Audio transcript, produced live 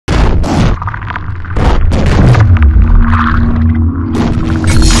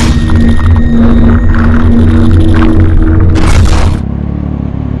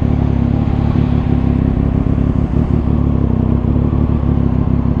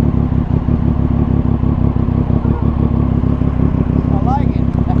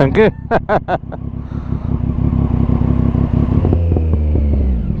Thank you.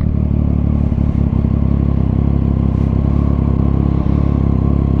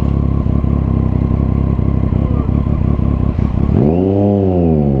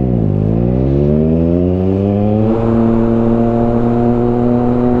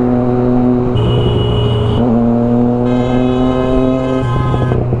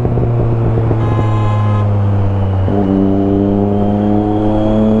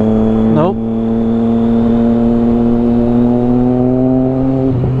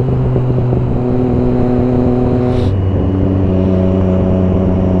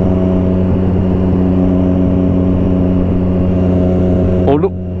 Oh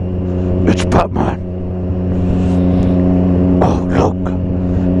look, it's Batman. Oh look,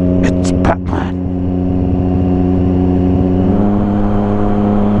 it's Batman.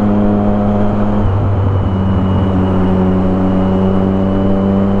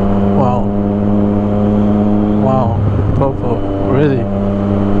 Wow. Wow, Popo, really?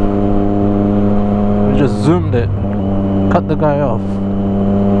 We just zoomed it, cut the guy off.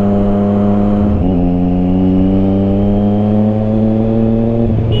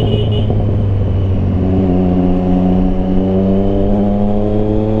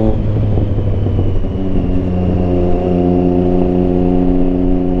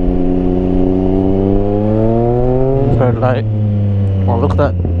 Light. Oh, look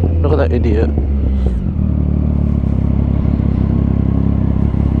at that idiot.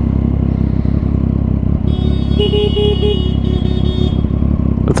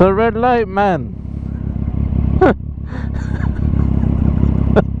 It's a red light, man.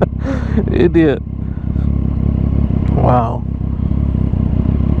 Idiot. Wow.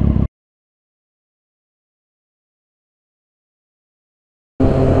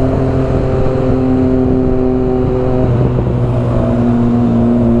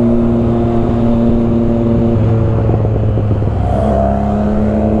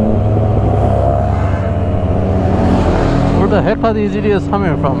 Where the heck are these idiots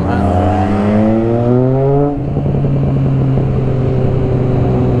coming from, man?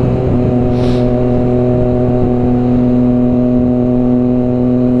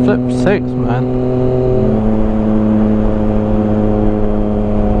 Flip sakes, man.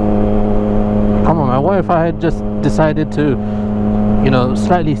 Come on, man. What if I had just decided to, you know,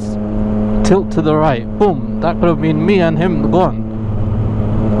 slightly tilt to the right? Boom. That could have been me and him gone.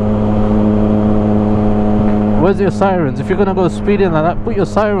 Where's your sirens? If you're gonna go speeding like that, put your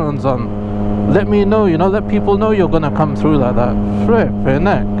sirens on. Let me know, you know, let people know you're gonna come through like that. Flippin'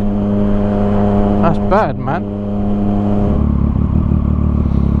 neck. That's bad, man.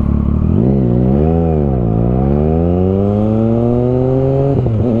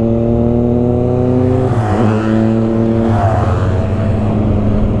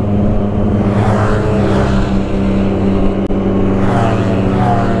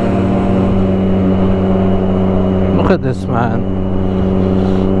 Look at this, man.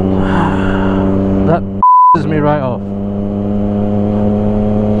 That pisses me right off.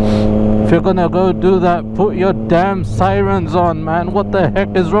 If you're gonna go do that, put your damn sirens on, man. What the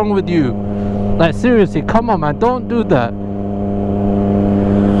heck is wrong with you? Like, seriously, come on, man. Don't do that.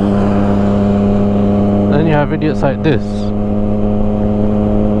 Then you have idiots like this.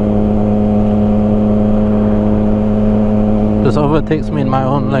 Just overtakes me in my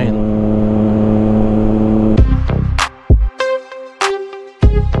own lane.